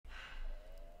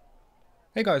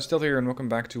Hey guys, Stealth here and welcome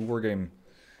back to Wargame.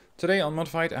 Today on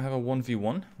Modified I have a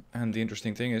 1v1 and the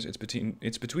interesting thing is it's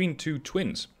between two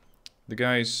twins. The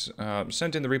guys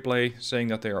sent in the replay saying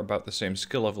that they are about the same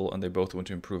skill level and they both want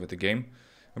to improve at the game.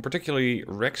 And particularly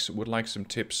Rex would like some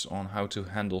tips on how to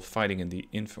handle fighting in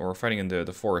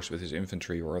the forest with his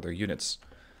infantry or other units.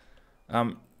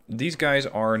 These guys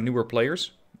are newer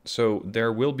players, so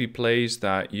there will be plays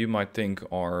that you might think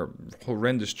are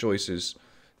horrendous choices,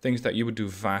 things that you would do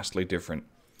vastly different.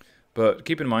 But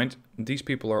keep in mind, these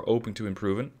people are open to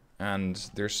improving, and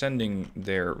they're sending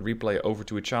their replay over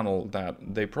to a channel that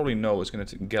they probably know is going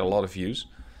to get a lot of views.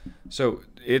 So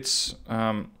it's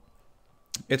not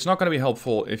going to be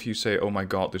helpful if you say, oh my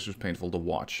god, this was painful to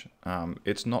watch.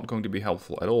 It's not going to be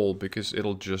helpful at all, because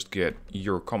it'll just get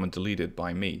your comment deleted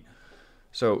by me.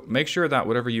 So make sure that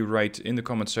whatever you write in the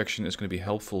comment section is going to be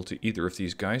helpful to either of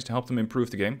these guys to help them improve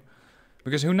the game.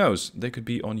 Because who knows, they could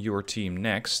be on your team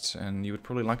next, and you would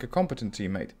probably like a competent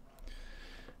teammate.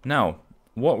 Now,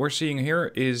 what we're seeing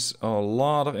here is a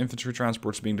lot of infantry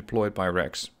transports being deployed by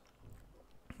Rex.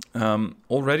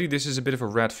 Already this is a bit of a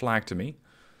red flag to me,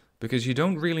 because you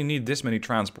don't really need this many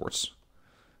transports.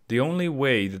 The only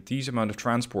way that these amount of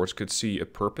transports could see a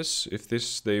purpose if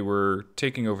they were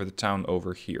taking over the town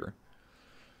over here.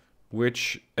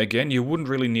 Which, again, you wouldn't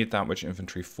really need that much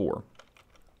infantry for.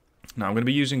 Now, I'm going to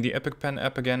be using the Epic Pen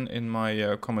app again in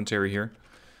my commentary here.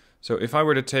 So if I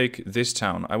were to take this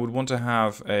town, I would want to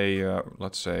have a,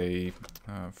 let's say,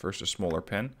 first a smaller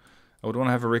pen. I would want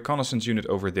to have a reconnaissance unit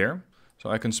over there. So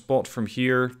I can spot from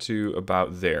here to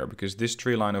about there, because this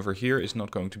tree line over here is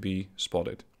not going to be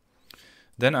spotted.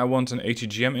 Then I want an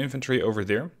ATGM infantry over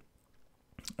there.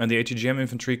 And the ATGM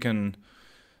infantry can,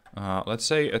 let's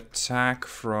say, attack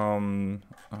from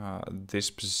this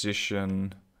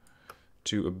position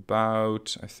to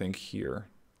about, I think, here.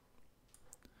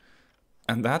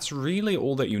 And that's really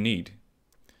all that you need.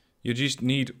 You just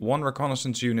need one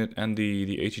reconnaissance unit and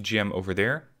the ATGM over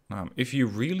there. If you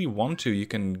really want to, you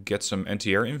can get some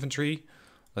anti-air infantry,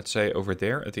 let's say over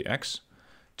there at the X,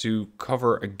 to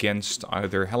cover against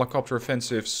either helicopter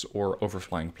offensives or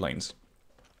overflying planes.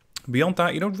 Beyond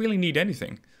that, you don't really need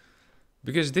anything,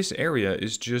 because this area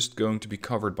is just going to be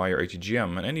covered by your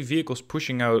ATGM, and any vehicles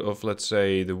pushing out of, let's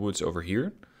say, the woods over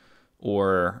here,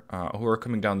 or who are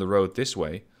coming down the road this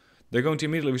way, they're going to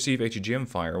immediately receive ATGM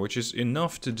fire, which is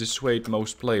enough to dissuade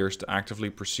most players to actively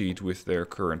proceed with their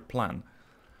current plan.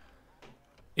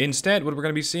 Instead, what we're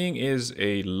going to be seeing is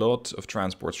a lot of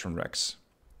transports from Rex.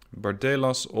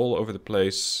 Bardelas all over the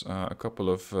place, a couple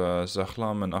of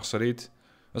Zahlam and Achsarit.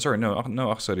 Oh, sorry, no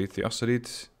Achsarit, the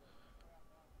Achsarit.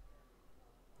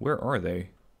 Where are they?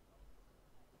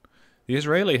 The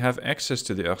Israeli have access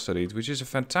to the Achsarit, which is a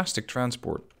fantastic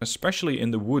transport. Especially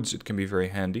in the woods it can be very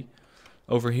handy.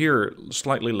 Over here,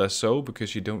 slightly less so,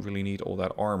 because you don't really need all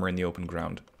that armor in the open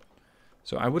ground.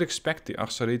 So I would expect the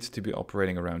Achsarit to be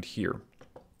operating around here.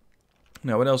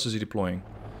 Now, what else is he deploying?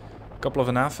 A couple of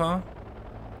Anafa.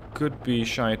 Could be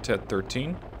Shayatet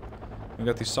 13. We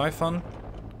got the Siphon.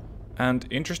 And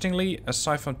interestingly, a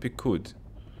Siphon Pikud.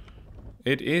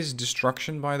 It is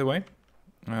destruction, by the way.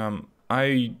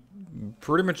 I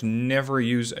pretty much never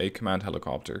use a command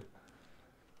helicopter.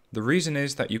 The reason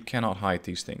is that you cannot hide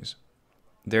these things.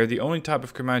 They're the only type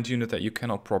of command unit that you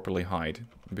cannot properly hide.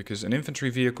 Because an infantry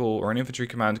vehicle or an infantry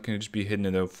command can just be hidden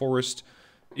in a forest.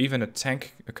 Even a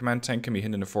command tank can be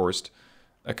hidden in a forest.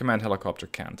 A command helicopter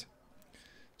can't.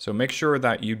 So make sure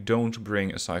that you don't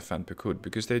bring a Siphon Pikud,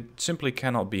 because they simply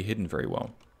cannot be hidden very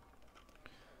well.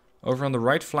 Over on the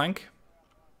right flank,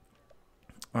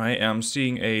 I am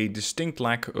seeing a distinct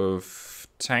lack of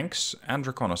tanks and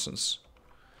reconnaissance.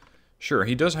 Sure,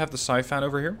 he does have the Siphon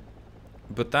over here,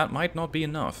 but that might not be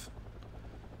enough.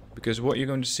 Because what you're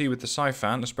going to see with the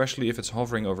Siphon, especially if it's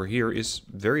hovering over here, is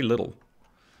very little.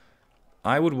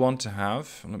 I would want to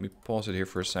have, let me pause it here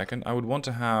for a second, I would want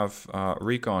to have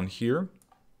recon here.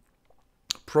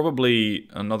 Probably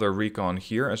another recon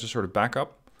here as a sort of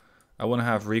backup. I want to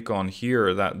have recon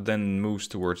here that then moves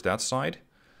towards that side.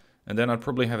 And then I'd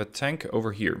probably have a tank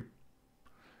over here.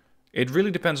 It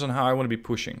really depends on how I want to be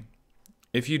pushing.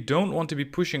 If you don't want to be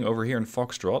pushing over here in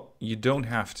Foxtrot, you don't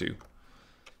have to.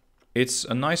 It's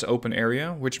a nice open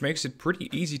area, which makes it pretty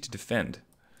easy to defend.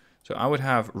 So I would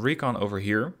have recon over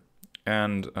here,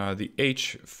 and the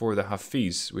H for the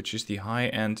Hafiz, which is the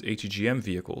high-end ATGM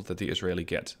vehicle that the Israeli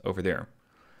get over there.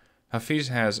 Hafiz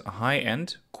has a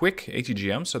high-end, quick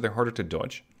ATGM, so they're harder to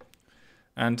dodge.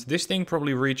 And this thing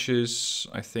probably reaches,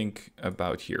 I think,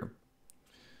 about here.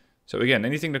 So again,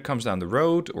 anything that comes down the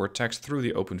road or attacks through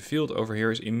the open field over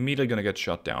here is immediately going to get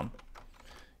shot down.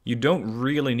 You don't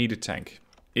really need a tank.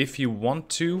 If you want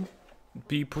to,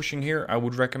 be pushing here, I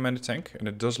would recommend a tank. And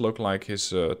it does look like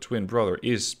his twin brother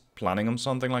is planning on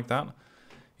something like that.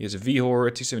 He has a VHOR,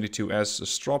 a T-72S, a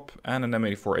Strop, and an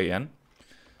M84AN.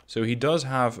 So he does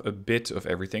have a bit of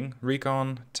everything.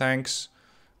 Recon, tanks,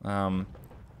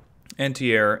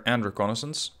 anti-air, and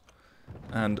reconnaissance.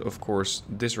 And of course,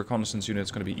 this reconnaissance unit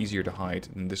is going to be easier to hide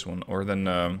than this one, or than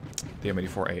the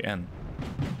M84AN.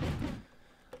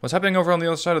 What's happening over on the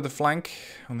other side of the flank,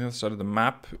 on the other side of the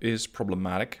map, is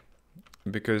problematic.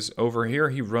 Because over here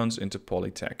he runs into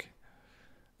Polytech.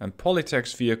 And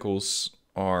Polytech's vehicles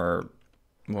are,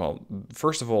 well,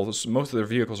 first of all, most of their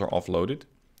vehicles are offloaded.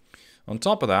 On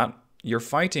top of that, you're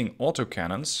fighting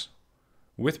autocannons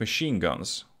with machine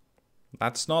guns.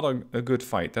 That's not a good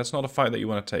fight. That's not a fight that you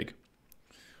want to take.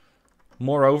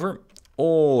 Moreover,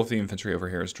 all of the infantry over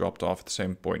here is dropped off at the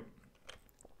same point.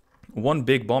 One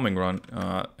big bombing run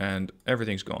and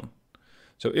everything's gone.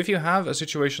 So if you have a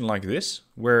situation like this,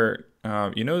 where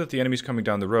you know that the enemy's coming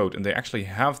down the road and they actually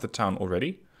have the town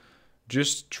already,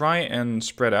 just try and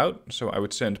spread out. So I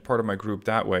would send part of my group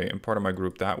that way and part of my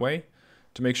group that way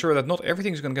to make sure that not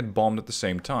everything's going to get bombed at the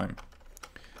same time.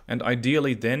 And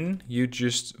ideally then you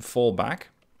just fall back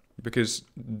because,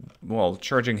 well,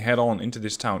 charging head on into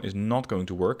this town is not going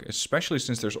to work, especially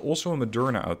since there's also a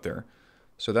Moderna out there.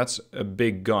 So that's a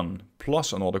big gun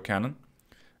plus an autocannon.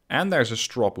 And there's a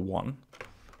Strop 1,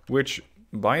 which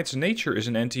by its nature is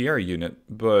an anti-air unit,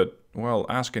 but, well,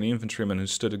 ask any infantryman who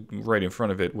stood right in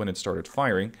front of it when it started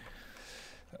firing,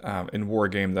 in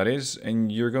Wargame that is,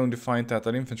 and you're going to find that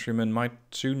that infantryman might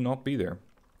soon not be there.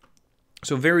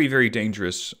 So very, very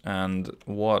dangerous, and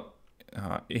what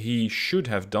he should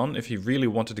have done if he really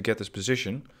wanted to get this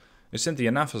position is send the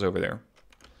Anafas over there.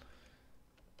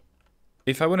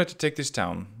 If I wanted to take this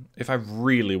town, if I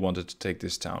really wanted to take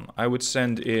this town, I would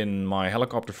send in my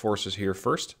helicopter forces here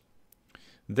first.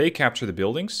 They capture the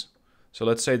buildings. So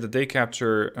let's say that they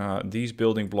capture these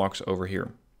building blocks over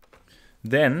here.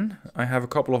 Then I have a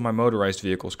couple of my motorized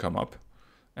vehicles come up.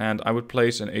 And I would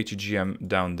place an HEGM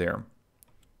down there.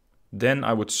 Then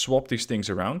I would swap these things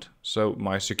around. So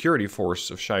my security force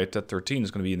of Shayatet 13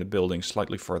 is going to be in the building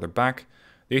slightly further back.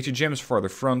 The HEGM is farther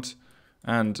front.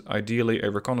 And ideally a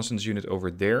reconnaissance unit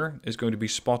over there is going to be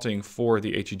spotting for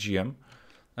the HEGM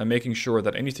and making sure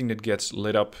that anything that gets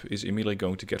lit up is immediately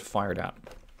going to get fired at.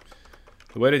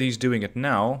 The way that he's doing it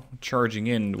now, charging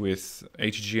in with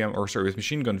HEGM, or sorry, with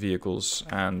machine gun vehicles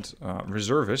and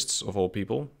reservists of all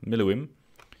people, Miluim.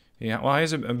 Yeah, well, he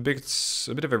has a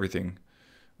bit of everything.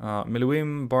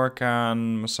 Miluim,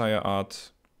 Barkan, Messiah At.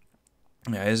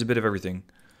 Yeah, he has a bit of everything.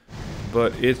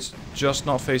 But it's just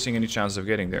not facing any chance of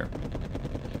getting there.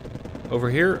 Over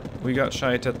here, we got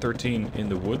Shayatet 13 in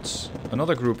the woods.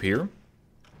 Another group here.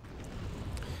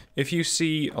 If you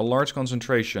see a large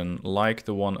concentration like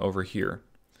the one over here,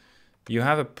 you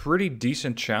have a pretty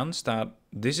decent chance that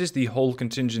this is the whole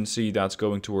contingency that's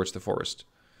going towards the forest.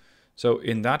 So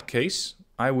in that case,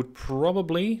 I would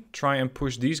probably try and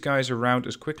push these guys around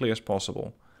as quickly as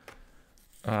possible.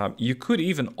 You could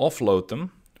even offload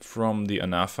them from the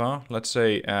Anafa, let's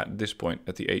say at this point,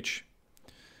 at the H.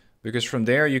 Because from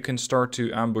there you can start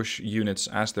to ambush units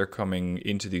as they're coming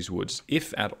into these woods,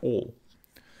 if at all.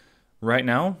 Right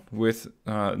now, with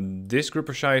this group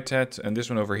of Shayatet and this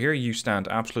one over here, you stand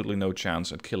absolutely no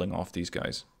chance at killing off these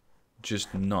guys.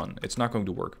 Just none. It's not going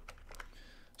to work.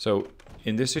 So,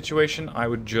 in this situation, I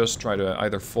would just try to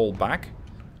either fall back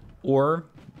or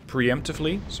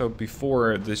preemptively, so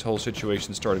before this whole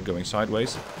situation started going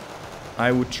sideways,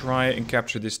 I would try and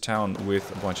capture this town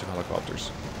with a bunch of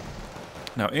helicopters.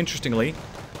 Now, interestingly,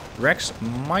 Rex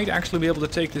might actually be able to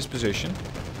take this position,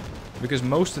 because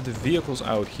most of the vehicles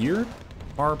out here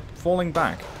are falling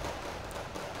back.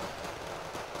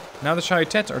 Now the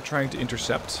Shayatet are trying to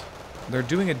intercept. They're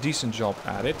doing a decent job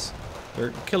at it.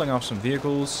 They're killing off some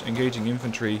vehicles, engaging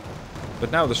infantry,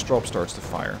 but now the Strop starts to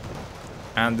fire.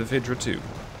 And the Vidra too.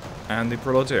 And the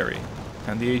Proletari.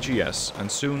 And the AGS.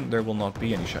 And soon there will not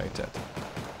be any Shayatet.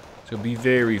 So be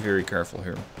very, very careful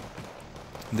here.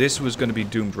 This was going to be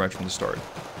doomed right from the start.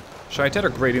 Shayatet are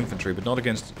great infantry, but not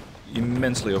against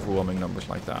immensely overwhelming numbers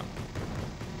like that.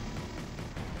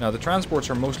 Now the transports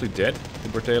are mostly dead, the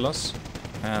Bertelas,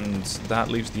 and that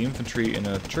leaves the infantry in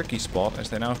a tricky spot as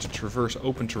they now have to traverse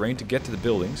open terrain to get to the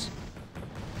buildings.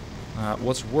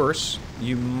 What's worse,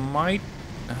 you might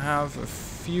have a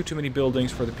few too many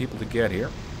buildings for the people to get here.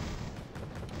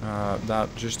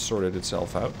 That just sorted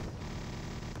itself out.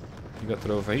 You got the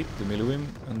Rovahit, the Miluim,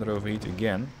 and the Rovahit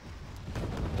again.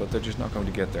 But they're just not going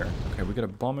to get there. Okay, we got a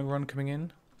bombing run coming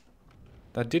in.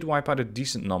 That did wipe out a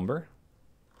decent number.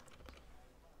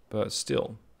 But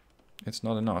still, it's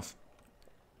not enough.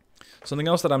 Something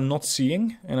else that I'm not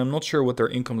seeing, and I'm not sure what their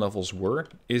income levels were,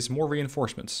 is more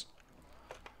reinforcements.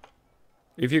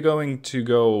 If you're going to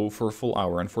go for a full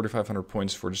hour and 4,500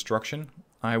 points for destruction,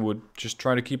 I would just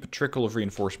try to keep a trickle of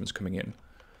reinforcements coming in.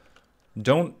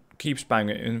 Don't keep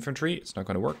spamming infantry, it's not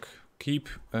going to work. Keep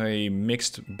a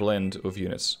mixed blend of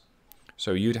units.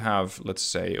 So you'd have, let's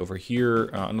say, over here,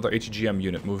 another HGM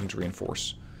unit moving to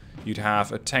reinforce. You'd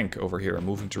have a tank over here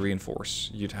moving to reinforce.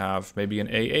 You'd have maybe an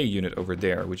AA unit over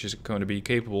there, which is going to be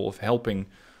capable of helping,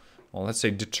 well, let's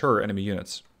say, deter enemy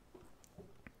units.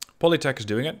 Polytech is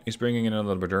doing it. He's bringing in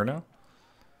another Moderna.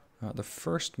 The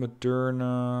first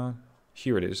Moderna...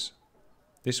 Here it is.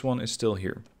 This one is still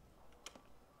here.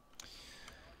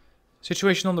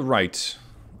 Situation on the right.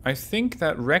 I think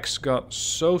that Rex got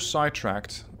so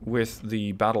sidetracked with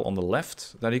the battle on the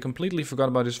left that he completely forgot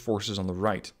about his forces on the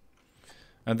right.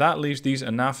 And that leaves these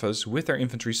Anafas with their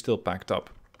infantry still packed up.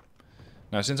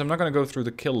 Now, since I'm not going to go through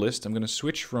the kill list, I'm going to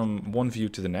switch from one view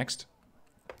to the next.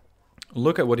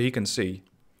 Look at what he can see.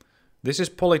 This is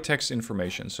Polytech's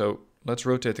information, so let's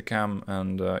rotate the cam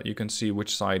and you can see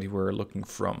which side we're looking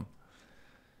from.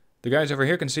 The guys over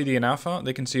here can see the Anafa,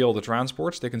 they can see all the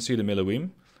transports, they can see the Moleemann,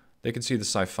 they can see the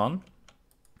Siphon.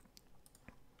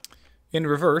 In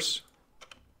reverse,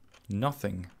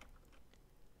 nothing.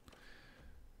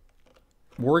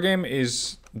 Wargame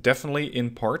is definitely,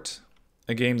 in part,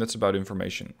 a game that's about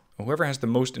information. Whoever has the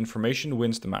most information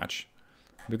wins the match.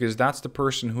 Because that's the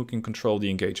person who can control the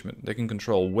engagement. They can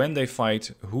control when they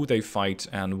fight, who they fight,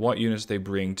 and what units they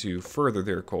bring to further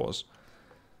their cause.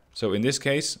 So in this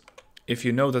case, if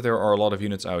you know that there are a lot of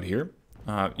units out here,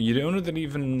 you know that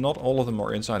even not all of them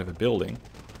are inside of a building,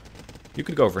 you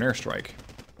could go for an airstrike.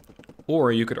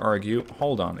 Or you could argue,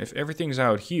 hold on, if everything's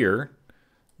out here,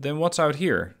 then what's out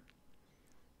here?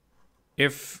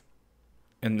 If...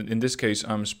 and in this case,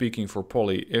 I'm speaking for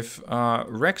Polly. If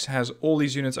Rex has all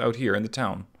these units out here in the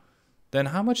town, then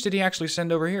how much did he actually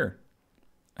send over here?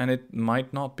 And it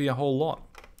might not be a whole lot.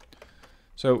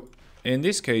 So, in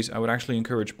this case, I would actually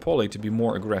encourage Polly to be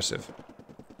more aggressive.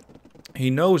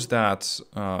 He knows that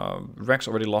Rex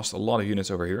already lost a lot of units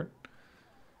over here.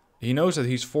 He knows that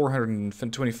he's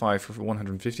 425 for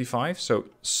 155, so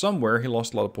somewhere he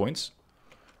lost a lot of points.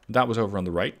 That was over on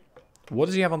the right. What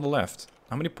does he have on the left?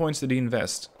 How many points did he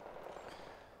invest?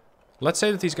 Let's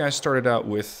say that these guys started out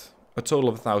with a total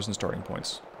of 1,000 starting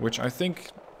points, which I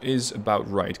think is about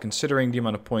right, considering the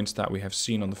amount of points that we have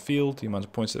seen on the field, the amount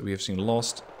of points that we have seen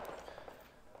lost.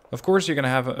 Of course, you're going to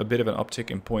have a bit of an uptick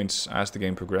in points as the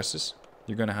game progresses.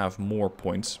 You're going to have more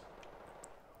points,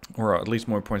 or at least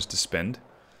more points to spend.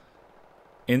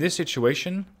 In this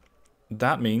situation,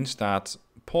 that means that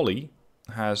Polly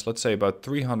has, let's say, about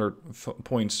 300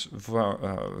 points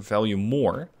value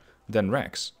more than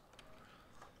Rex.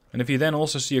 And if you then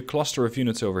also see a cluster of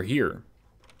units over here,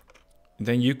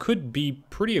 then you could be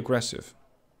pretty aggressive.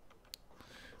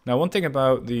 Now, one thing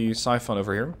about the Siphon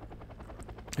over here,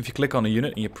 if you click on a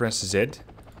unit and you press Z,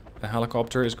 the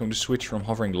helicopter is going to switch from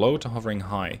hovering low to hovering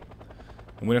high.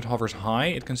 And when it hovers high,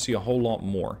 it can see a whole lot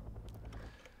more.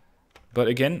 But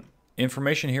again,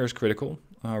 information here is critical.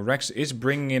 Rex is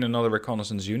bringing in another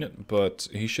reconnaissance unit, but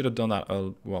he should have done that,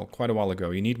 well, quite a while ago.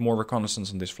 You need more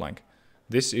reconnaissance on this flank.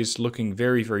 This is looking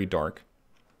very, very dark.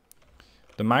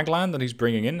 The Magland that he's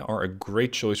bringing in are a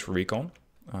great choice for recon.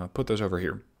 Put those over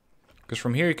here. Because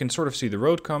from here you can sort of see the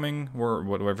road coming, or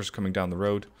whatever's coming down the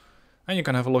road. And you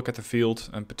can have a look at the field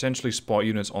and potentially spot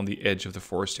units on the edge of the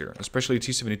forest here. Especially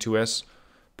T-72S.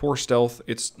 Poor stealth,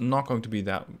 it's not going to be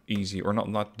that easy or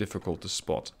not difficult to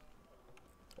spot.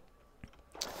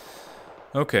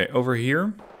 Okay, over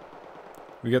here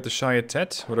we got the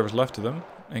Shayatet, whatever's left of them,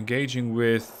 engaging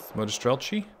with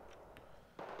Modestrelci.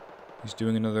 He's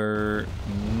doing another...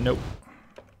 Nope.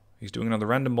 He's doing another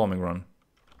random bombing run.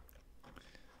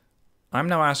 I'm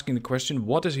now asking the question,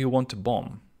 what does he want to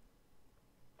bomb?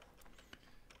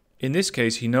 In this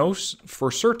case, he knows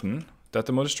for certain that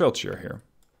the Modestrelci are here.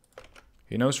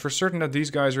 He knows for certain that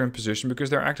these guys are in position because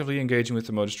they're actively engaging with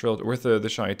the Modestrelci, with the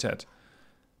Shayatet.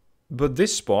 But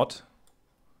this spot...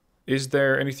 Is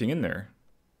there anything in there?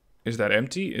 Is that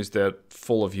empty? Is that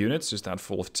full of units? Is that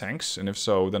full of tanks? And if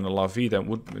so, then a La Vie that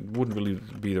wouldn't really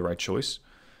be the right choice.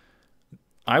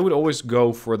 I would always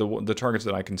go for the targets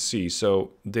that I can see. So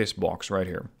this box right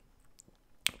here.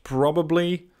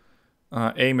 Probably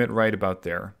aim it right about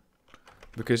there.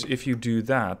 Because if you do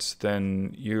that,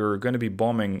 then you're going to be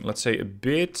bombing, let's say, a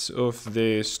bit of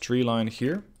this tree line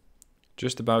here.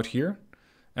 Just about here.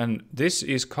 And this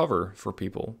is cover for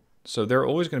people. So they're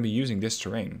always going to be using this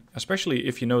terrain, especially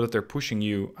if you know that they're pushing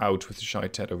you out with the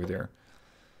Shayatet over there.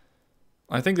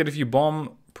 I think that if you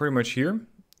bomb pretty much here,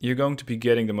 you're going to be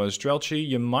getting the Mostrelchi.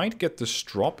 You might get the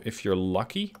Strop if you're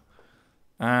lucky.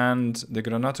 And the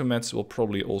Granatomets will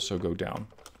probably also go down.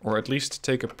 Or at least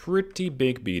take a pretty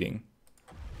big beating.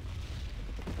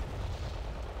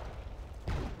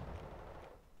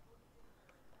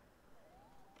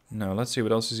 No, let's see,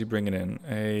 what else is he bringing in?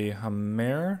 A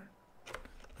Hammer.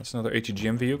 That's another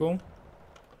ATGM vehicle.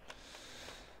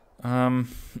 I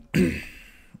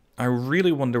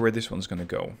really wonder where this one's going to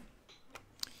go.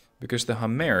 Because the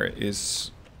Hammer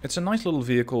is... It's a nice little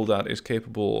vehicle that is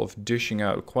capable of dishing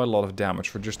out quite a lot of damage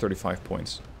for just 35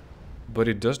 points. But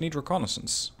it does need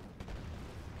reconnaissance.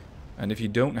 And if you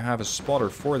don't have a spotter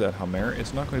for that Hammer,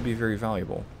 it's not going to be very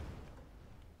valuable.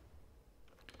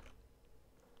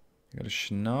 You got a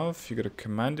Schnav, you got a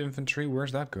command infantry,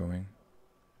 where's that going?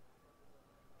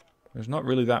 There's not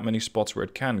really that many spots where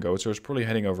it can go, so it's probably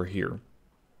heading over here.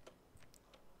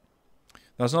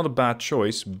 That's not a bad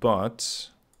choice, but...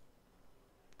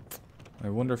 I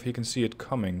wonder if he can see it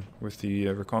coming with the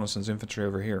reconnaissance infantry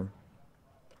over here.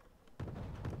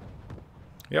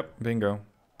 Yep, bingo.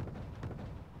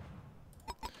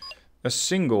 A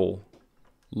single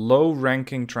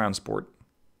low-ranking transport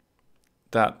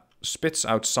that spits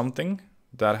out something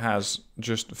that has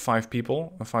just 5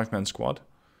 people, a 5-man squad.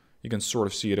 You can sort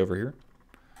of see it over here.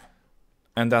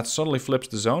 And that suddenly flips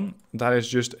the zone. That is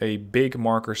just a big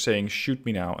marker saying, shoot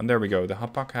me now. And there we go, the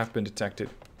Hapak have been detected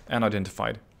and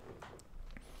identified.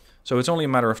 So it's only a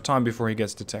matter of time before he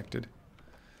gets detected.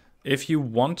 If you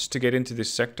want to get into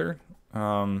this sector,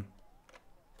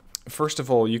 first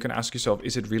of all, you can ask yourself,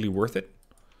 is it really worth it?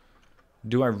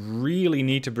 Do I really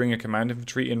need to bring a command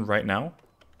infantry in right now?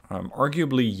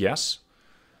 Arguably, yes.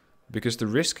 Because the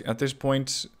risk at this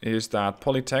point is that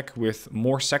Polytech, with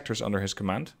more sectors under his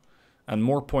command and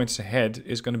more points ahead,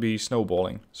 is going to be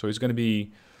snowballing. So he's going to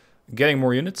be getting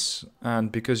more units,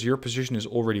 and because your position is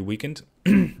already weakened,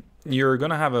 you're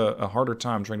going to have a harder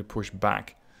time trying to push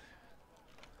back.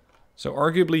 So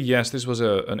arguably, yes, this was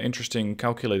an interesting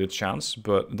calculated chance,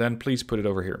 but then please put it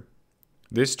over here.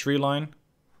 This tree line,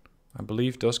 I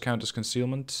believe, does count as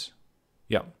concealment.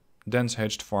 Yeah, dense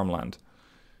hedged farmland.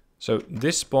 So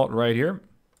this spot right here,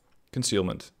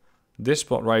 concealment. This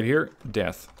spot right here,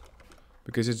 death.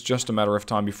 Because it's just a matter of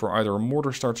time before either a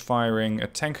mortar starts firing, a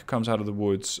tank comes out of the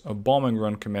woods, a bombing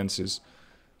run commences.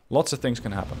 Lots of things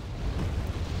can happen.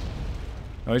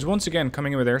 Now he's once again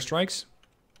coming in with airstrikes.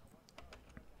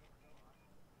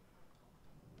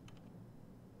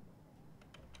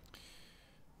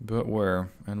 But where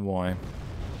and why?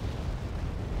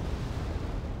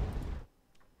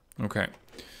 Okay.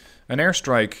 An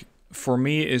airstrike, for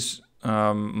me, is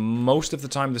most of the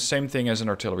time the same thing as an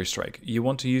artillery strike. You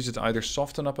want to use it to either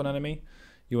soften up an enemy,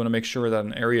 you want to make sure that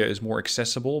an area is more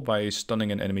accessible by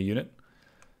stunning an enemy unit,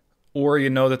 or you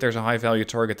know that there's a high value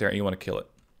target there and you want to kill it.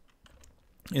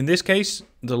 In this case,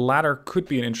 the latter could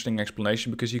be an interesting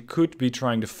explanation because you could be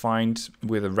trying to find,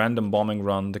 with a random bombing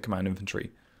run, the command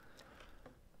infantry.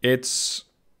 It's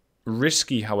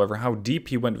risky, however, how deep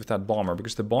he went with that bomber,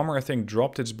 because the bomber, I think,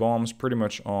 dropped its bombs pretty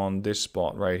much on this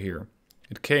spot right here.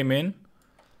 It came in,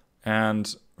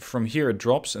 and from here it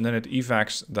drops, and then it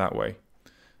evacs that way.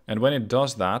 And when it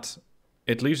does that,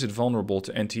 it leaves it vulnerable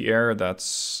to anti-air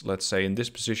that's, let's say, in this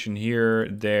position here,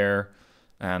 there,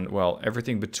 and, well,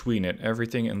 everything between it,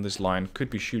 everything in this line could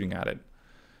be shooting at it.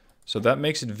 So that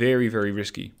makes it very, very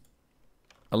risky.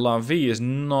 A La Vie is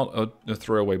not a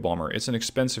throwaway bomber. It's an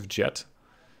expensive jet.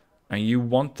 And you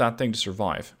want that thing to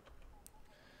survive.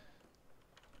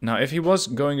 Now, if he was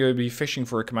going to be fishing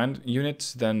for a command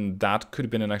unit, then that could have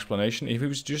been an explanation. If he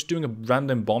was just doing a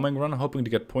random bombing run, hoping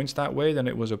to get points that way, then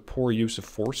it was a poor use of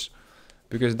force.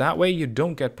 Because that way you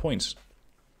don't get points.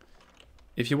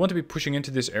 If you want to be pushing into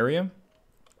this area,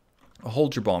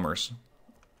 hold your bombers.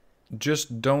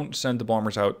 Just don't send the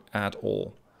bombers out at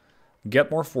all.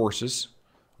 Get more forces.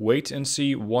 Wait and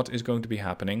see what is going to be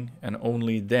happening, and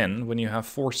only then, when you have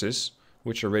forces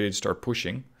which are ready to start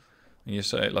pushing, and you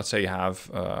say, let's say you have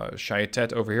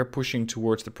Shayatet over here pushing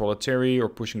towards the Proletari or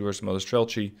pushing towards the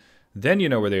Molestrelchi, then you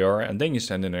know where they are, and then you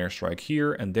send an airstrike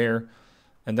here and there,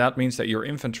 and that means that your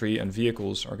infantry and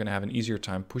vehicles are going to have an easier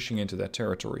time pushing into that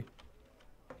territory.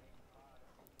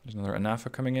 There's another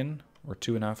Anafa coming in, or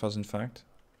 2 Anafas in fact.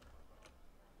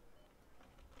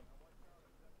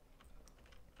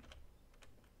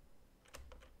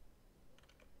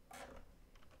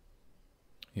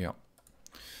 Yeah.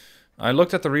 I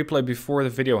looked at the replay before the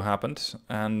video happened,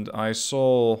 and I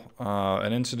saw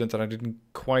an incident that I didn't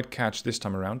quite catch this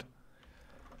time around.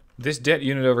 This dead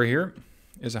unit over here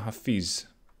is a Hafiz.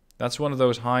 That's one of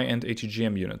those high-end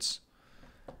ATGM units.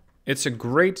 It's a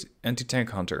great anti-tank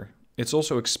hunter. It's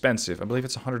also expensive. I believe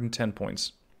it's 110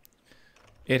 points.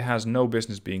 it has no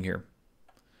business being here.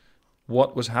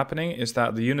 What was happening is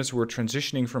that the units were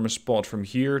transitioning from a spot from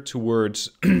here towards,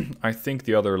 I think,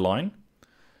 the other line.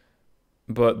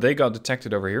 But they got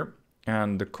detected over here.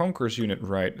 And the Conqueror's unit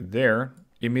right there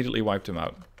immediately wiped them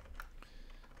out.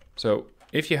 So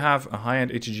if you have a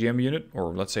high-end HGM unit,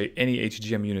 or let's say any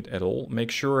HGM unit at all,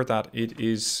 make sure that it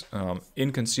is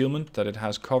in concealment, that it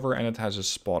has cover and it has a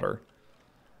spotter.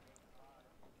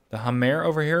 The Hammer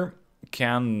over here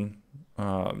can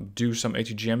do some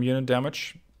HGM unit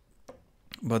damage.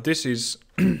 But this is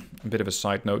a bit of a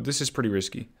side note. This is pretty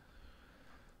risky.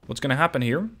 What's going to happen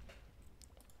here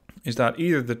is that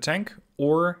either the tank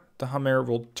or the Hammer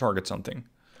will target something.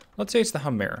 Let's say it's the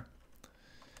Hammer.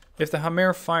 If the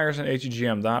Hammer fires an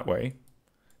HGM that way,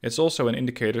 it's also an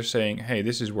indicator saying, hey,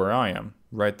 this is where I am,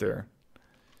 right there.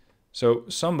 So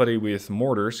somebody with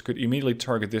mortars could immediately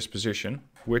target this position,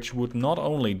 which would not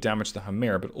only damage the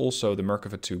Hammer, but also the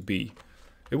Merkava 2B.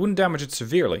 It wouldn't damage it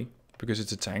severely, because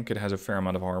it's a tank, it has a fair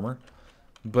amount of armor,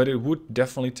 but it would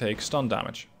definitely take stun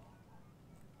damage.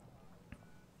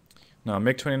 Now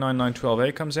MiG-29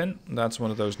 912A comes in. That's one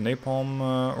of those napalm,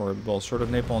 or well, sort of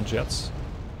napalm jets.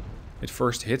 It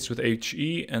first hits with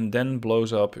HE and then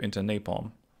blows up into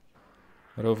napalm.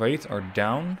 Rovaid are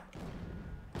down.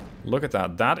 Look at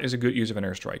that. That is a good use of an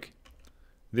airstrike.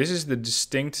 This is the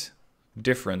distinct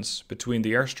difference between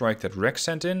the airstrike that Rex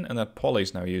sent in and that Parle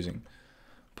is now using.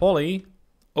 Parle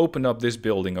opened up this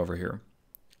building over here.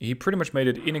 He pretty much made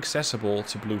it inaccessible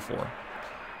to Blue 4,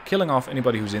 killing off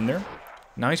anybody who's in there.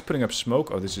 Now he's putting up smoke.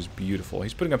 Oh, this is beautiful.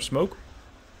 He's putting up smoke.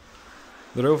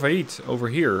 The Rovaid over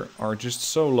here are just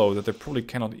so low that they probably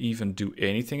cannot even do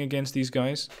anything against these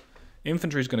guys.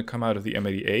 Infantry is going to come out of the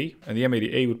M80A, and the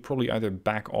M80A would probably either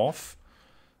back off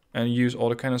and use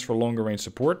autocannons for longer range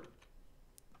support,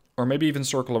 or maybe even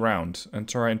circle around and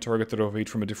try and target the Rovaid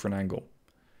from a different angle.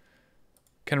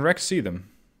 Can Rex see them?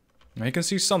 Now he can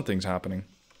see something's happening,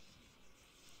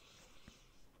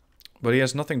 but he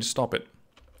has nothing to stop it.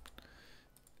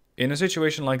 In a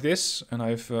situation like this, and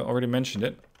I've already mentioned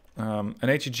it, an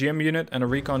HGM unit and a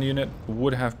recon unit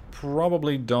would have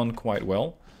probably done quite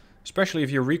well, especially if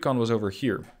your recon was over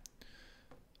here.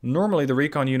 Normally the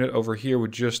recon unit over here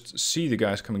would just see the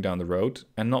guys coming down the road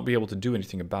and not be able to do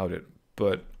anything about it,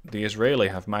 but the Israeli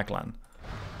have Maglan.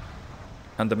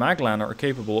 And the Maglan are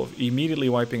capable of immediately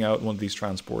wiping out one of these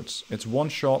transports. It's one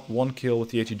shot, one kill with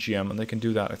the HGM, and they can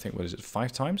do that, I think, what is it,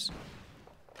 5 times?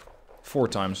 4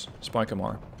 times, Spike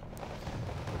MR.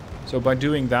 So by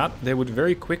doing that, they would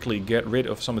very quickly get rid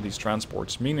of some of these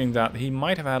transports, meaning that he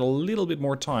might have had a little bit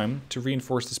more time to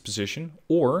reinforce this position,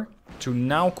 or to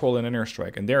now call in an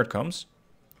airstrike. And there it comes.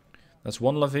 That's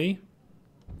one Levy.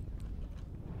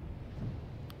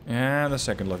 And the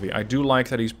second Levy. I do like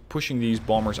that he's pushing these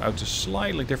bombers out to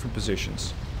slightly different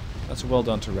positions. That's well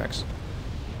done to Rex.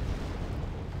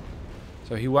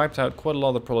 So he wiped out quite a lot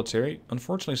of the proletariat.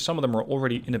 Unfortunately, some of them are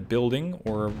already in a building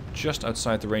or just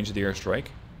outside the range of the airstrike.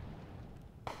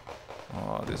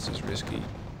 Oh, this is risky.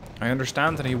 I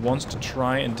understand that he wants to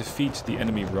try and defeat the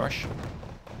enemy rush,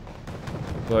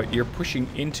 but you're pushing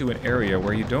into an area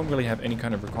where you don't really have any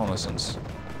kind of reconnaissance.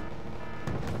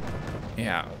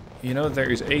 Yeah, you know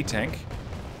there is a tank,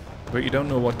 but you don't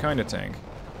know what kind of tank.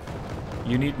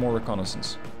 You need more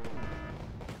reconnaissance.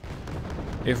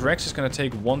 If Rex is going to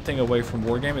take one thing away from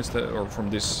Wargame, it's that, or from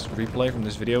this replay, from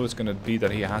this video, it's going to be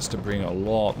that he has to bring a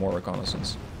lot more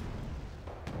reconnaissance.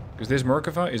 Because this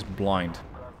Merkava is blind.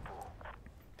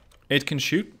 It can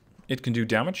shoot, it can do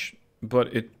damage,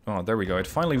 but it... Oh, there we go. It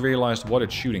finally realized what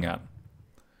it's shooting at.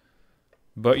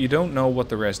 But you don't know what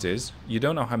the rest is. You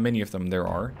don't know how many of them there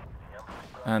are.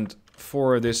 And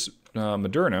for this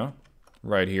Moderna,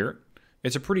 right here,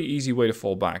 it's a pretty easy way to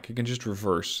fall back. You can just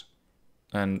reverse.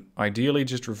 And ideally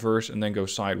just reverse and then go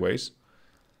sideways.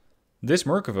 This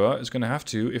Merkava is going to have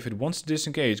to, if it wants to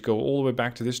disengage, go all the way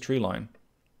back to this tree line.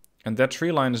 And that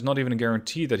tree line is not even a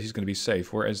guarantee that he's going to be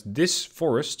safe. Whereas this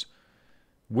forest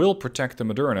will protect the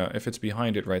Moderna if it's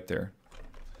behind it right there.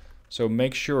 So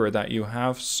make sure that you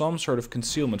have some sort of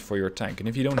concealment for your tank. And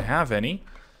if you don't have any,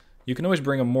 you can always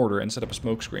bring a mortar and set up a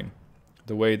smoke screen.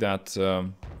 The way that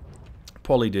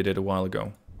Parle did it a while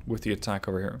ago with the attack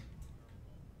over here.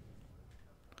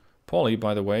 Parle,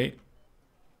 by the way,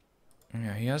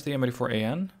 yeah, he has the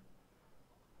M84AN.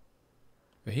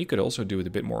 But he could also do with a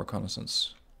bit more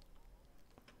reconnaissance.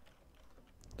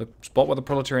 The spot where the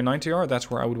Proletariat 90 are, that's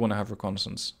where I would want to have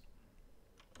reconnaissance.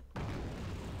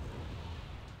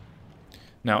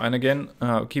 Now, and again,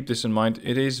 keep this in mind,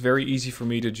 it is very easy for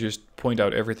me to just point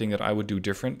out everything that I would do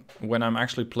different. When I'm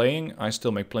actually playing, I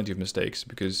still make plenty of mistakes,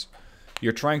 because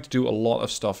you're trying to do a lot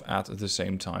of stuff at the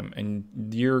same time,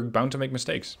 and you're bound to make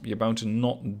mistakes. You're bound to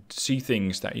not see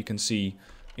things that you can see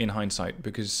in hindsight,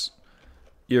 because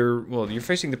you're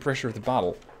facing the pressure of the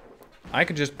battle. I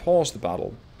could just pause the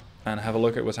battle and have a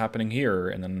look at what's happening here,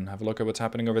 and then have a look at what's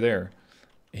happening over there.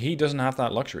 He doesn't have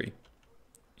that luxury.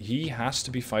 He has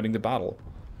to be fighting the battle.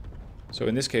 So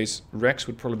in this case, Rex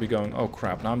would probably be going, oh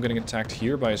crap, now I'm getting attacked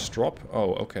here by a strop.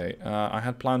 Oh, okay. I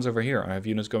had plans over here. I have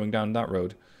units going down that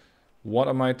road. What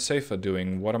are my Tsefa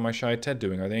doing? What are my Shaitet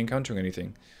doing? Are they encountering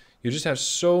anything? You just have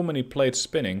so many plates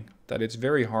spinning that it's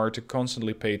very hard to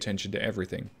constantly pay attention to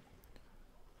everything.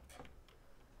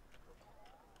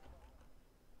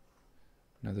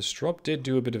 Now the strop did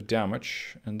do a bit of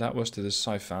damage, and that was to the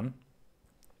Siphon.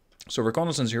 So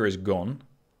reconnaissance here is gone,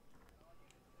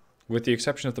 with the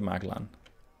exception of the Maglan.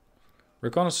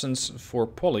 Reconnaissance for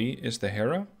Polly is the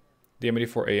Hera, the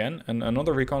M84AN, and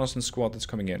another reconnaissance squad that's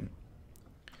coming in.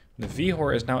 The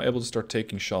Vihor is now able to start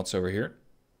taking shots over here.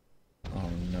 Oh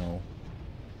no.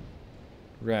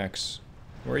 Rex,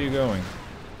 where are you going?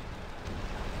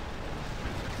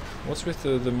 What's with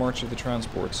the march of the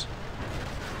transports?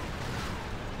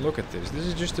 Look at this. This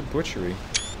is just a butchery.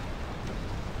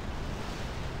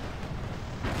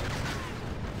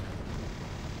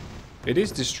 It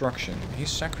is destruction. He's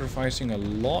sacrificing a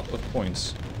lot of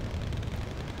points.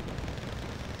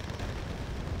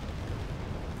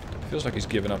 Feels like he's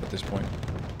given up at this point.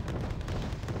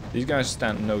 These guys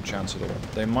stand no chance at all.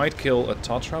 They might kill a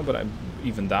Tatra, but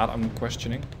even that I'm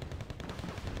questioning.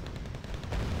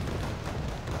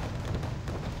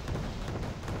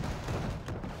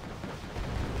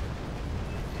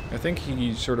 I think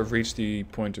he sort of reached the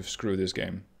point of screw this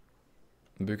game.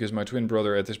 Because my twin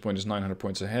brother at this point is 900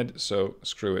 points ahead, so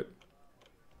screw it.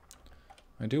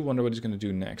 I do wonder what he's going to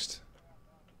do next.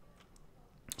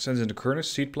 Sends in the Kurnus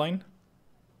seed plane.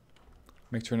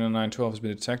 Metzger 912 has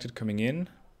been detected coming in.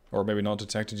 Or maybe not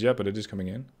detected yet, but it is coming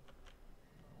in.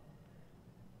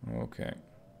 Okay.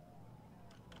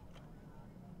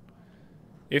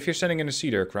 If you're sending in a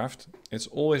seed aircraft, it's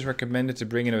always recommended to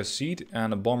bring in a seed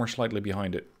and a bomber slightly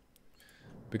behind it.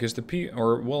 Because the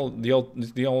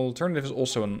alternative is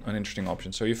also an interesting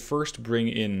option. So you first bring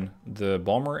in the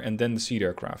bomber and then the seed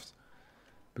aircraft.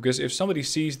 Because if somebody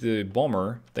sees the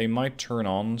bomber, they might turn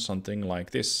on something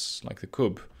like this, like the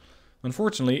Kub.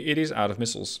 Unfortunately, it is out of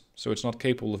missiles, so it's not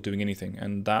capable of doing anything.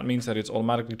 And that means that it's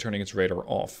automatically turning its radar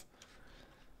off.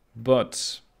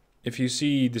 But if you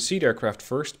see the seed aircraft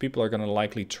first, people are going to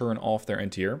likely turn off their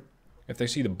anti-air. If they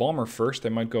see the bomber first, they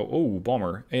might go, oh,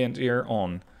 bomber, anti-air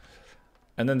on.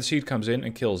 And then the seed comes in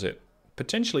and kills it.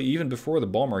 Potentially even before the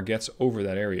bomber gets over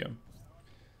that area.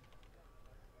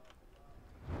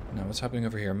 Now what's happening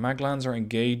over here? Maglans are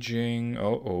engaging.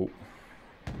 Oh.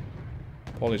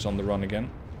 Polly's on the run again.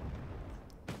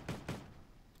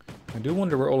 I do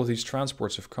wonder where all of these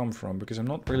transports have come from, because I'm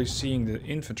not really seeing the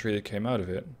infantry that came out of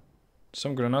it.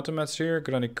 Some Granatomets here,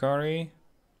 Granikari.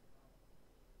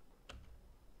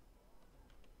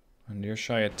 And your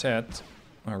Shaitet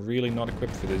are really not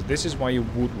equipped for this. This is why you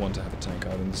would want to have a tank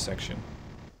out in this section.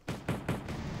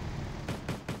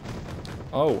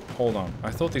 Oh, hold on.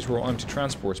 I thought these were all empty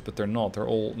transports, but they're not. They're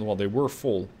all, well, they were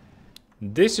full.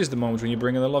 This is the moment when you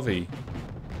bring in the Lavie.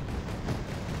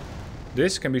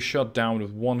 This can be shut down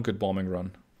with one good bombing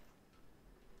run.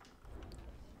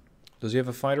 Does he have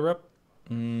a fighter up?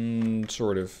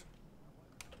 Sort of.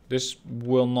 This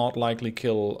will not likely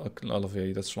kill a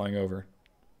Lavie that's flying over.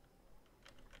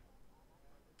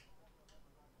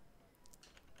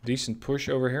 Decent push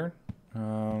over here.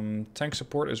 Tank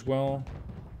support as well.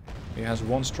 He has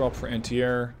one strop for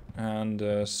anti-air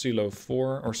and silos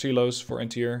for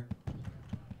anti-air.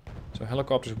 So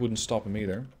helicopters wouldn't stop him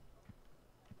either.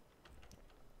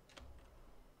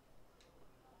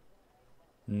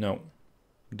 No.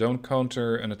 Don't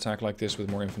counter an attack like this with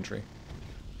more infantry.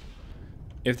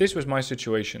 If this was my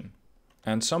situation,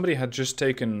 and somebody had just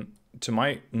taken, to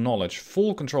my knowledge,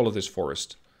 full control of this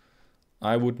forest,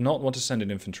 I would not want to send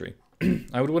in infantry.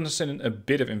 I would want to send in a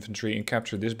bit of infantry and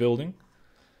capture this building.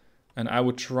 And I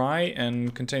would try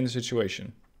and contain the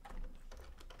situation.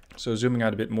 So zooming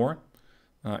out a bit more.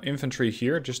 Infantry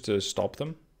here, just to stop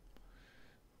them.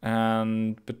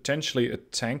 And potentially a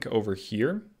tank over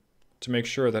here. To make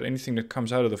sure that anything that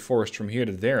comes out of the forest from here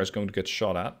to there is going to get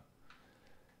shot at.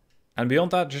 And beyond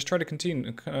that, just try to contain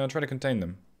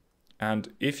them.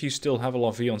 And if you still have a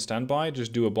Lavie on standby,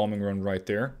 just do a bombing run right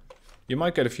there. You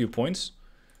might get a few points.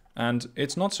 And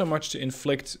it's not so much to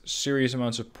inflict serious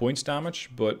amounts of points damage,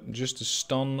 but just to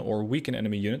stun or weaken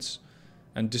enemy units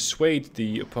and dissuade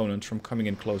the opponent from coming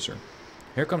in closer.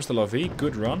 Here comes the Lavie,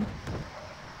 good run.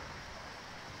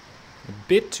 A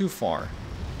bit too far.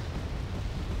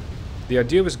 The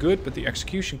idea was good, but the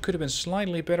execution could have been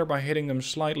slightly better by hitting them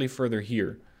slightly further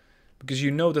here. Because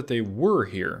you know that they were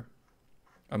here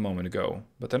a moment ago.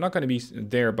 But they're not going to be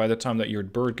there by the time that your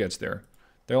bird gets there.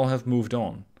 They all have moved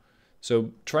on.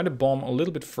 So try to bomb a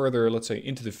little bit further, let's say,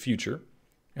 into the future.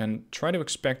 And try to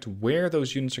expect where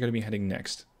those units are going to be heading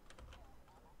next.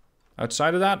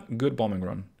 Outside of that, good bombing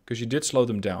run. Because you did slow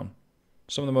them down.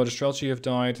 Some of the motor streltsy have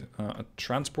died. A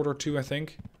transport or two, I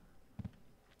think.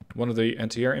 One of the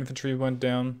anti-air infantry went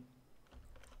down.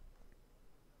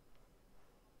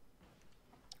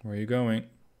 Where are you going?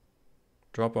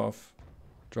 Drop off.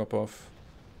 Drop off.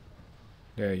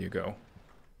 There you go.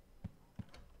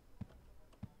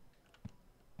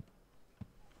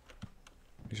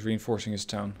 He's reinforcing his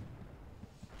town.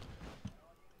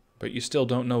 But you still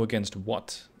don't know against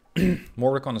what.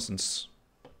 More reconnaissance.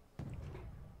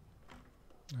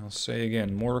 I'll say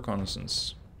again, more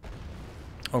reconnaissance.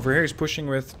 Over here he's pushing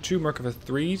with 2 Merkava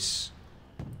 3s.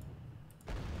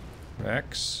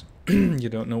 Rex, you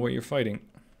don't know what you're fighting.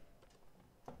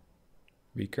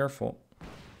 Be careful.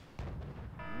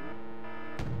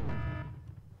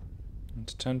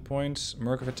 It's 10 points.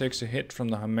 Merkava takes a hit from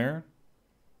the Hammer.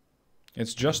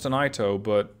 It's just an Ito,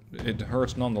 but it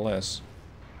hurts nonetheless.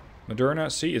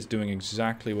 Moderna, see, it's doing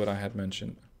exactly what I had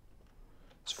mentioned.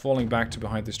 It's falling back to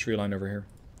behind this tree line over here.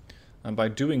 And by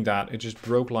doing that, it just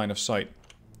broke line of sight.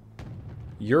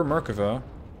 Your Merkava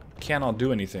cannot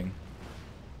do anything.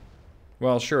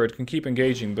 Well, sure, it can keep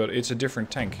engaging, but it's a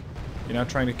different tank. You're now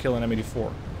trying to kill an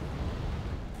M84.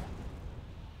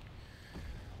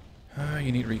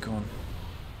 You need recon.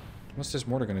 What's this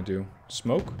mortar gonna do?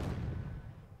 Smoke?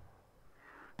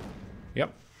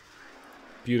 Yep.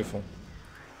 Beautiful.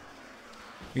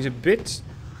 He's a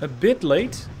bit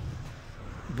late,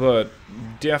 but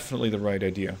definitely the right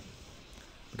idea.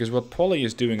 Because what Polly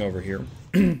is doing over here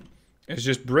is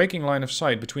just breaking line of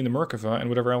sight between the Merkava and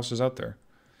whatever else is out there.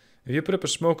 If you put up a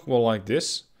smoke wall like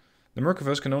this, the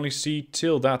Merkavas can only see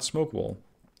till that smoke wall.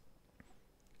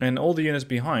 And all the units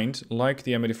behind, like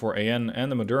the M84AN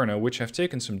and the Moderna, which have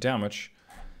taken some damage,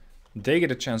 they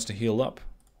get a chance to heal up.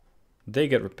 They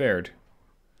get repaired.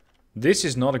 This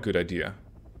is not a good idea.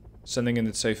 Sending in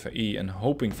the JFHeasy and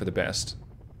hoping for the best.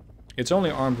 It's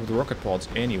only armed with rocket pods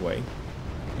anyway.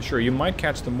 Sure, you might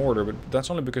catch the mortar, but that's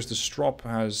only because the Strop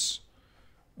has,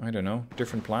 I don't know,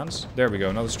 different plans. There we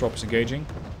go, now the Strop is engaging.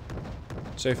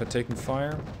 JFHeasy taking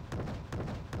fire.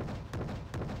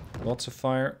 Lots of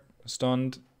fire.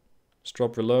 Stunned.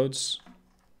 Strop reloads.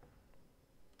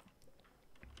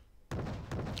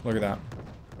 Look at that.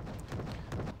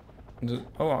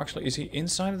 Oh, actually, is he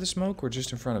inside of the smoke or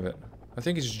just in front of it? I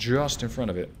think he's just in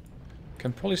front of it.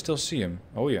 Can probably still see him.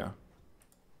 Oh, yeah.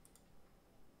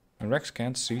 And Rex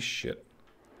can't see shit.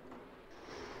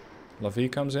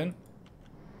 Lavie comes in.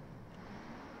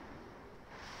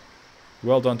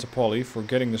 Well done to Polly for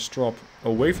getting the Strop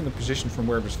away from the position from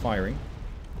where it was firing.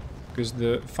 Because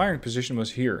the firing position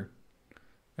was here.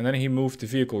 And then he moved the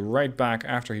vehicle right back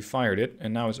after he fired it.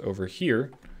 And now it's over here.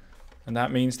 And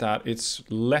that means that it's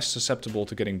less susceptible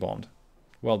to getting bombed.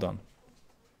 Well done.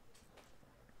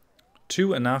 2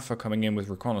 Anafa coming in with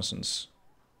reconnaissance.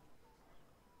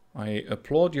 I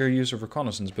applaud your use of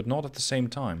reconnaissance, but not at the same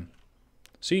time.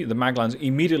 See, the Maglans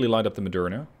immediately light up the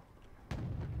Moderna.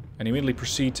 And immediately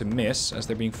proceed to miss as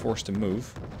they're being forced to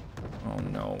move. Oh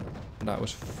no. That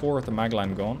was 4 of the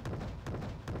Maglan gone.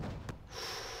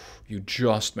 You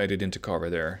just made it into cover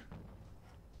there.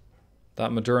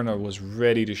 That Moderna was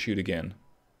ready to shoot again.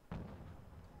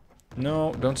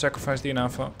 No, don't sacrifice the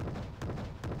Anafa.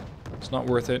 It's not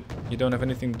worth it. You don't have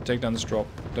anything to take down the Strop.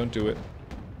 Don't do it.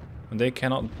 And they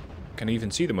can even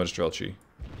see the Mostrelchi.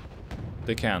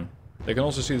 They can. They can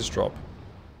also see the Strop.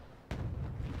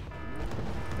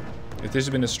 If this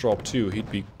had been a Strop too, he'd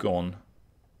be gone.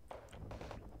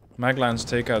 Maglans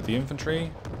take out the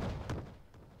infantry.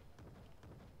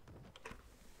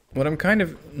 What I'm kind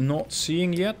of not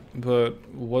seeing yet,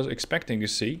 but was expecting to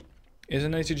see, is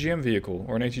an ATGM vehicle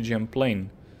or an ATGM plane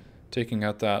taking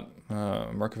out that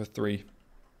Merkava 3.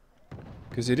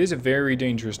 Because it is a very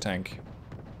dangerous tank.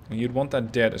 And you'd want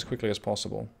that dead as quickly as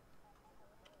possible.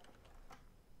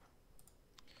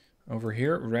 Over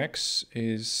here, Rex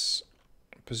is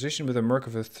positioned with a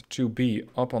Merkava 2B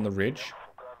up on the ridge.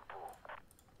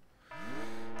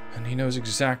 And he knows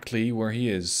exactly where he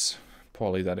is.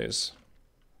 Polly, that is.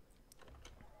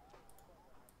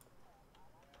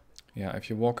 Yeah, if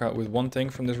you walk out with one thing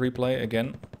from this replay,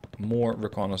 again, more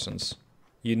reconnaissance.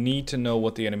 You need to know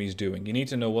what the enemy is doing. You need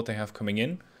to know what they have coming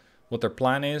in, what their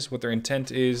plan is, what their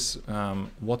intent is,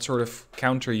 what sort of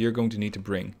counter you're going to need to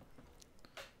bring.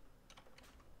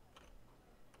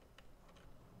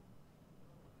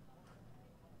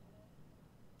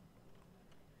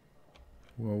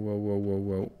 Whoa, whoa, whoa, whoa,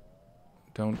 whoa.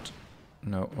 Don't.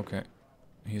 No, okay.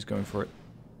 He's going for it.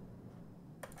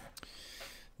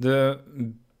 The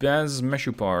Baz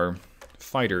Meshupar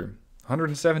fighter.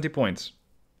 170 points.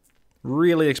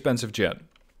 Really expensive jet.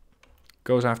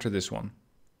 Goes after this one.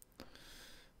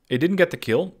 It didn't get the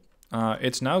kill.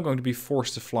 It's now going to be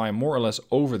forced to fly more or less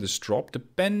over this drop,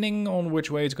 depending on which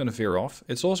way it's going to veer off.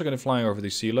 It's also going to fly over the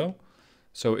silo,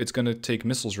 so it's going to take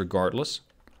missiles regardless.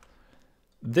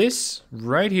 This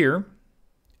right here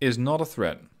is not a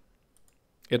threat.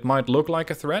 It might look like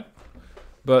a threat,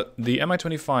 but the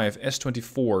Mi-25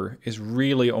 S-24 is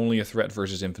really only a threat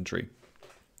versus infantry.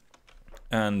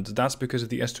 And that's because of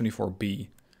the S-24B.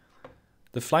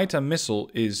 The flight time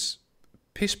missile is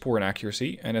piss poor in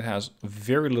accuracy, and it has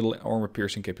very little armor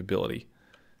piercing capability.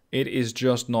 It is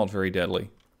just not very deadly.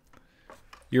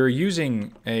 You're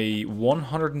using a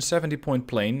 170 point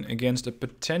plane against a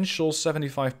potential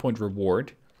 75 point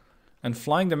reward, and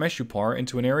flying the Meshupar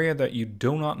into an area that you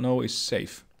do not know is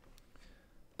safe.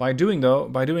 By doing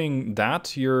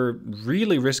that, you're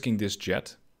really risking this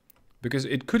jet, because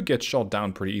it could get shot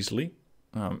down pretty easily.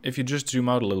 If you just zoom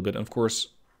out a little bit, and of course,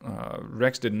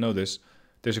 Rex didn't know this,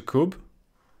 there's a Kub.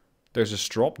 There's a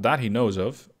Strop, that he knows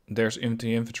of. There's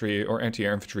anti-infantry or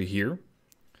anti-air infantry here.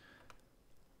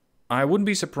 I wouldn't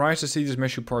be surprised to see this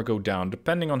Meshupar go down,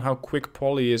 depending on how quick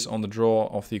Parle is on the draw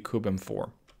of the Kub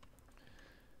M4.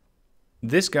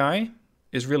 This guy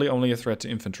is really only a threat to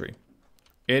infantry.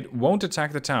 It won't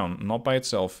attack the town, not by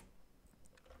itself.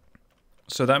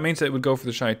 So that means that it would go for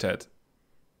the Shaitet.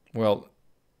 Well,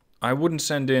 I wouldn't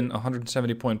send in a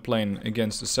 170 point plane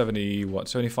against a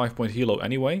 75 point helo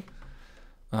anyway.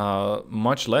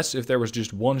 Much less if there was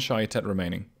just one Shaitet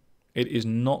remaining. It is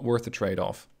not worth the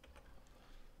trade-off.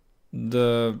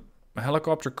 The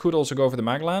helicopter could also go for the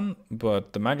Maglan,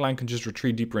 but the Maglan can just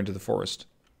retreat deeper into the forest.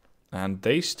 And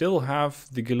they still have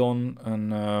the Gilon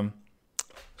and...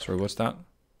 sorry, what's that?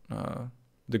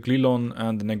 The Glilon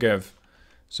and the Negev.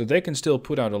 So they can still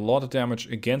put out a lot of damage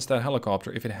against that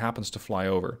helicopter if it happens to fly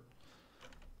over.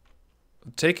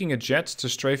 Taking a jet to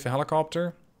strafe a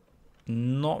helicopter?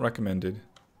 Not recommended.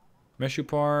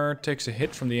 Meshupar takes a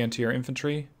hit from the anti-air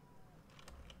infantry.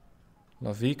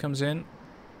 Lavi comes in.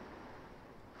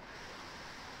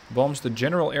 Bombs the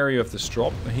general area of the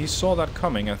Strop. He saw that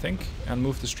coming, I think, and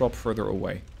moved the Strop further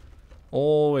away.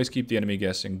 Always keep the enemy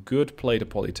guessing. Good play to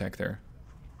Polytech there.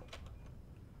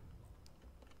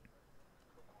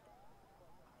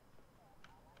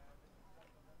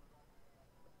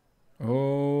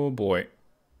 Oh boy.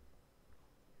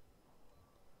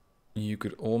 You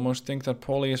could almost think that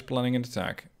Parle is planning an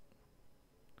attack.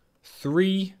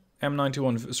 4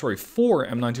 M91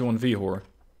 Vihor.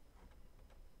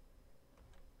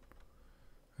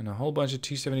 And a whole bunch of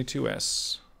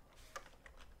T-72S.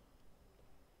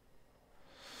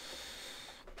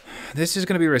 This is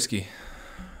going to be risky.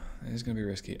 This is going to be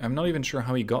risky. I'm not even sure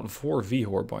how he got 4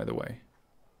 Vihor, by the way.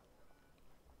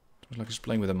 It was like he's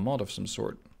playing with a mod of some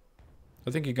sort.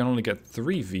 I think you can only get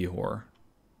 3 Vihor.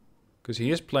 Because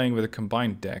he is playing with a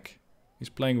combined deck. He's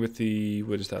playing with the...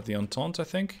 what is that? The Entente, I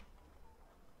think?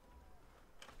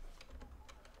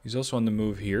 He's also on the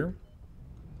move here.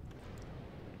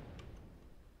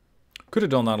 Could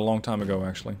have done that a long time ago,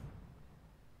 actually.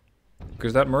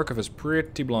 Because that Murkoff is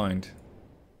pretty blind.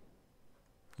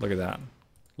 Look at that.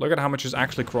 Look at how much is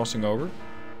actually crossing over.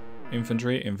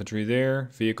 Infantry, infantry there,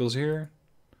 vehicles here.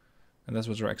 And that's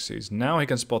what Rex sees. Now he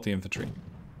can spot the infantry.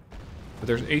 But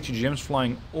there's ATGMs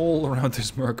flying all around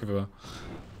this Murkoff.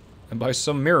 And by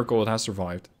some miracle it has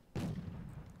survived.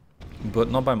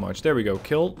 But not by much. There we go.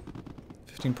 Kill.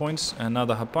 15 points. And now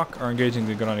the Hapak are engaging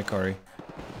the Granikari.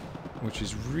 Which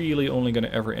is really only going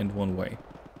to ever end one way.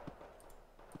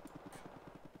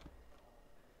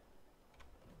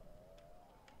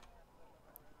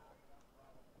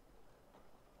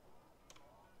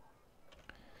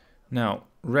 Now,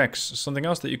 Rex, something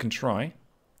else that you can try,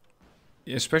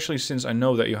 especially since I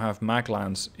know that you have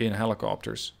Maglans in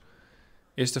helicopters,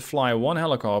 is to fly one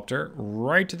helicopter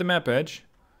right to the map edge,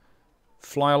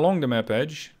 fly along the map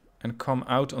edge, and come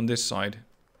out on this side.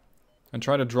 And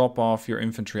try to drop off your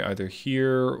infantry either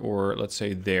here or, let's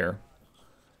say, there.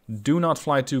 Do not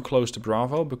fly too close to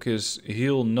Bravo, because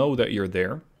he'll know that you're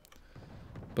there.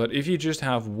 But if you just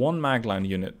have one Maglan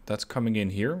unit that's coming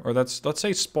in here, or that's, let's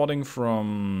say, spotting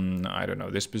from, I don't know,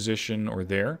 this position or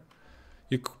there,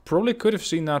 you probably could have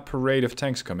seen that parade of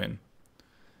tanks come in.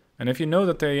 And if you know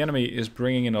that the enemy is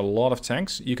bringing in a lot of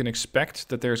tanks, you can expect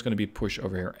that there's going to be push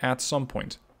over here at some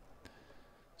point.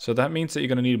 So that means that you're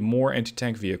going to need more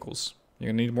anti-tank vehicles. You're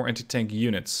going to need more anti-tank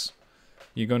units.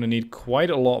 you're going to need quite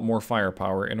a lot more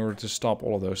firepower in order to stop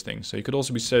all of those things. So you could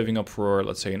also be saving up for,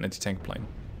 let's say, an anti-tank plane.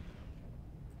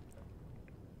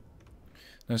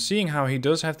 Now, seeing how he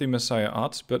does have the Messiah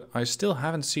Att, but I still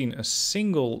haven't seen a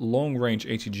single long-range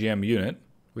ATGM unit,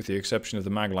 with the exception of the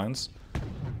Maglans.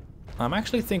 I'm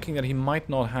actually thinking that he might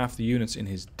not have the units in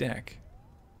his deck.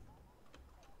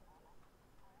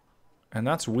 And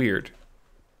that's weird,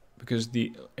 because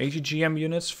the ATGM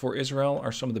units for Israel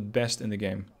are some of the best in the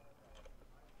game.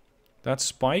 That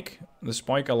Spike, the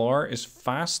Spike LR, is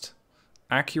fast,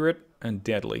 accurate, and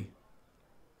deadly.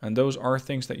 And those are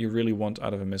things that you really want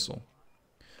out of a missile.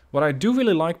 What I do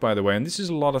really like, by the way, and this is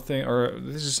a lot of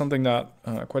this is something that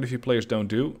quite a few players don't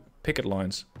do, picket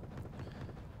lines.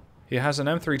 He has an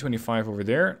M325 over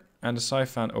there and a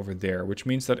Siphon over there, which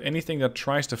means that anything that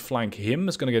tries to flank him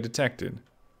is going to get detected.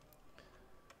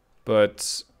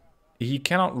 But he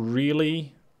cannot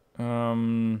really...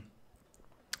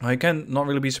 I can not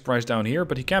really be surprised down here,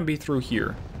 but he can be through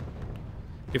here.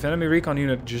 If an enemy recon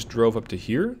unit just drove up to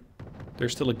here,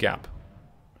 there's still a gap.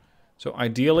 So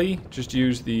ideally, just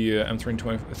use the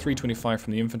M325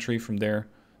 from the infantry from there,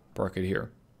 park it here.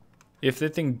 If the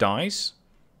thing dies,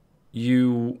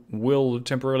 you will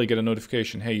temporarily get a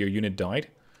notification, hey, your unit died.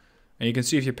 And you can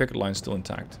see if your picket line is still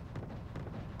intact.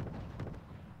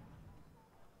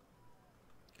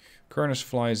 Colonel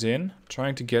flies in,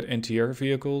 trying to get anti-air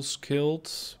vehicles killed,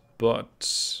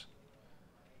 but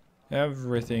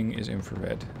everything is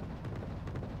infrared.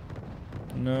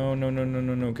 No, no, no, no,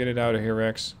 no, no, get it out of here,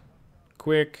 Rex.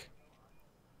 Quick.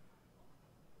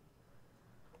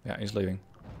 Yeah, he's leaving.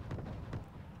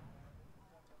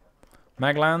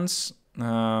 Maglans,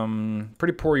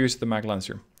 pretty poor use of the Maglans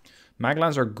here.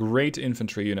 Maglans are great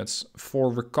infantry units for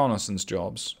reconnaissance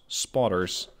jobs,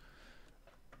 spotters.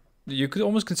 You could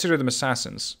almost consider them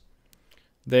assassins.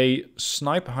 They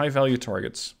snipe high-value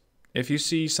targets. If you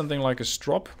see something like a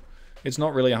Strop, it's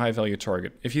not really a high-value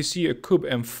target. If you see a Kub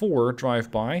M4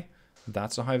 drive by,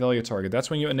 that's a high-value target. That's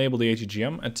when you enable the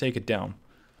ATGM and take it down.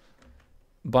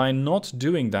 By not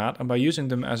doing that, and by using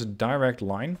them as a direct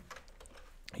line,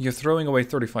 you're throwing away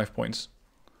 35 points.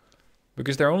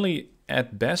 Because they're only,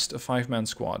 at best, a 5-man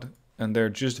squad. And they're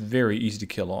just very easy to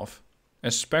kill off.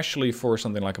 Especially for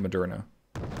something like a Moderna.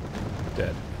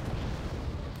 Dead.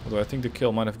 Although I think the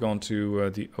kill might have gone to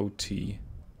the OT.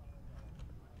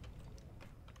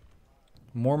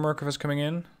 More Murkovas coming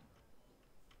in.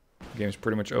 The game's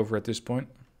pretty much over at this point.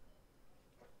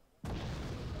 I'm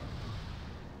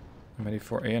ready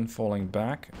for AN falling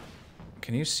back.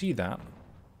 Can you see that,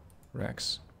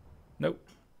 Rex? Nope.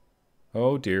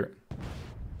 Oh dear.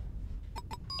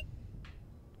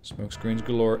 Smoke screens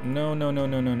galore. No, no, no,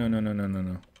 no, no, no, no, no, no, no,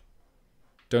 no.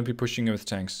 Don't be pushing in with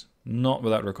tanks. Not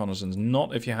without reconnaissance.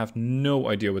 Not if you have no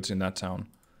idea what's in that town.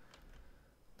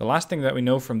 The last thing that we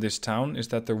know from this town is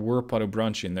that there were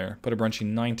Padobranchi in there. Padobranchi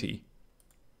 90.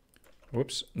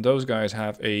 Whoops. Those guys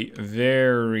have a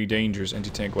very dangerous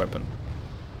anti-tank weapon.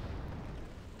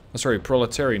 Oh, sorry,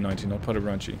 Proletary 90, not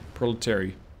Padobranchi.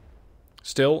 Proletary.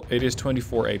 Still, it is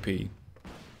 24 AP. If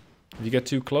you get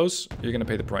too close, you're going to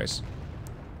pay the price.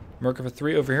 Merkava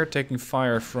 3 over here taking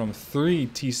fire from 3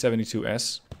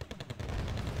 T-72S.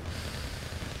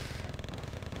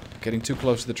 Getting too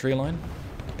close to the tree line.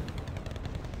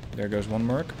 There goes one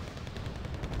Merc.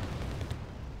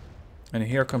 And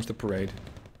here comes the parade.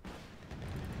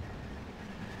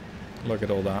 Look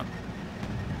at all that.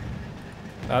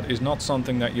 That is not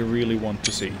something that you really want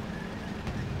to see.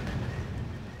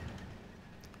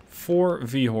 4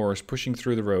 V-Horse pushing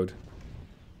through the road.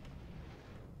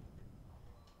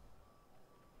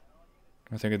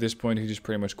 I think at this point he just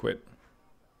pretty much quit.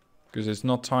 Because it's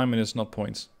not time and it's not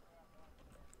points.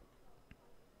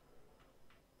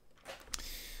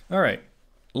 Alright,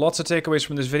 lots of takeaways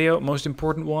from this video. Most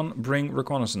important one, bring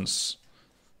reconnaissance.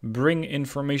 Bring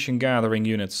information gathering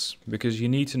units, because you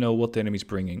need to know what the enemy's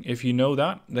bringing. If you know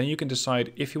that, then you can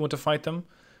decide if you want to fight them,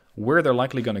 where they're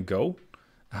likely going to go,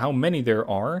 how many there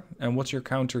are, and what's your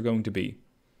counter going to be.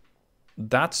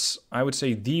 That's, I would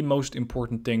say, the most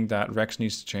important thing that Rex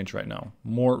needs to change right now.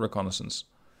 More reconnaissance.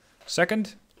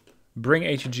 Second, bring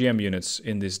ATGM units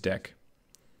in this deck.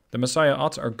 The Messiah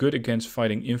Att are good against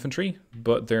fighting infantry,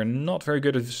 but they're not very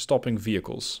good at stopping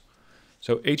vehicles.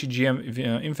 So ATGM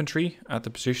infantry, at the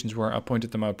positions where I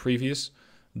pointed them out previous,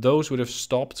 those would have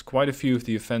stopped quite a few of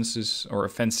the offensives or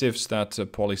offensives that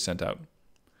Parle sent out.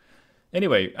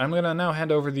 Anyway, I'm going to now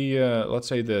hand over the, let's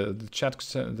say, the chat,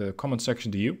 the comment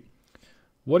section to you.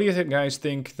 What do you guys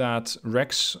think that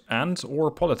Rex and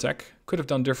or Polytech could have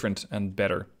done different and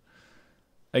better?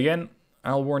 Again,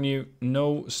 I'll warn you,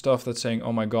 no stuff that's saying,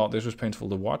 oh my god, this was painful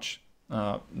to watch.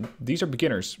 These are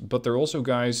beginners, but they're also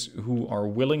guys who are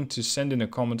willing to send in a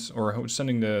comment or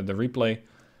sending the replay,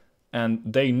 and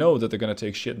they know that they're going to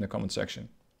take shit in the comment section.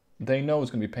 They know it's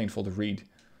going to be painful to read,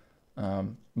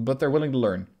 but they're willing to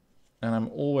learn. And I'm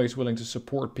always willing to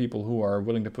support people who are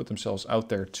willing to put themselves out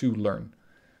there to learn.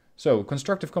 So,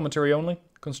 constructive commentary only.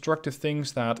 Constructive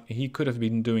things that he could have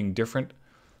been doing different.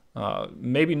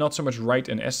 Maybe not so much write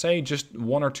an essay, just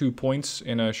 1 or 2 points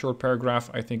in a short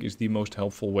paragraph, I think is the most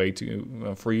helpful way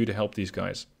to for you to help these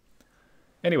guys.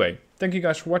 Anyway, thank you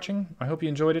guys for watching. I hope you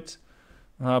enjoyed it.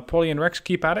 Polly and Rex,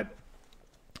 keep at it.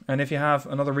 And if you have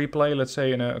another replay, let's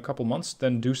say in a couple months,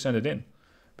 then do send it in.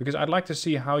 Because I'd like to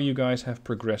see how you guys have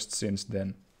progressed since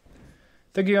then.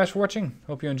 Thank you guys for watching.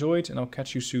 Hope you enjoyed, and I'll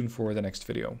catch you soon for the next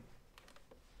video.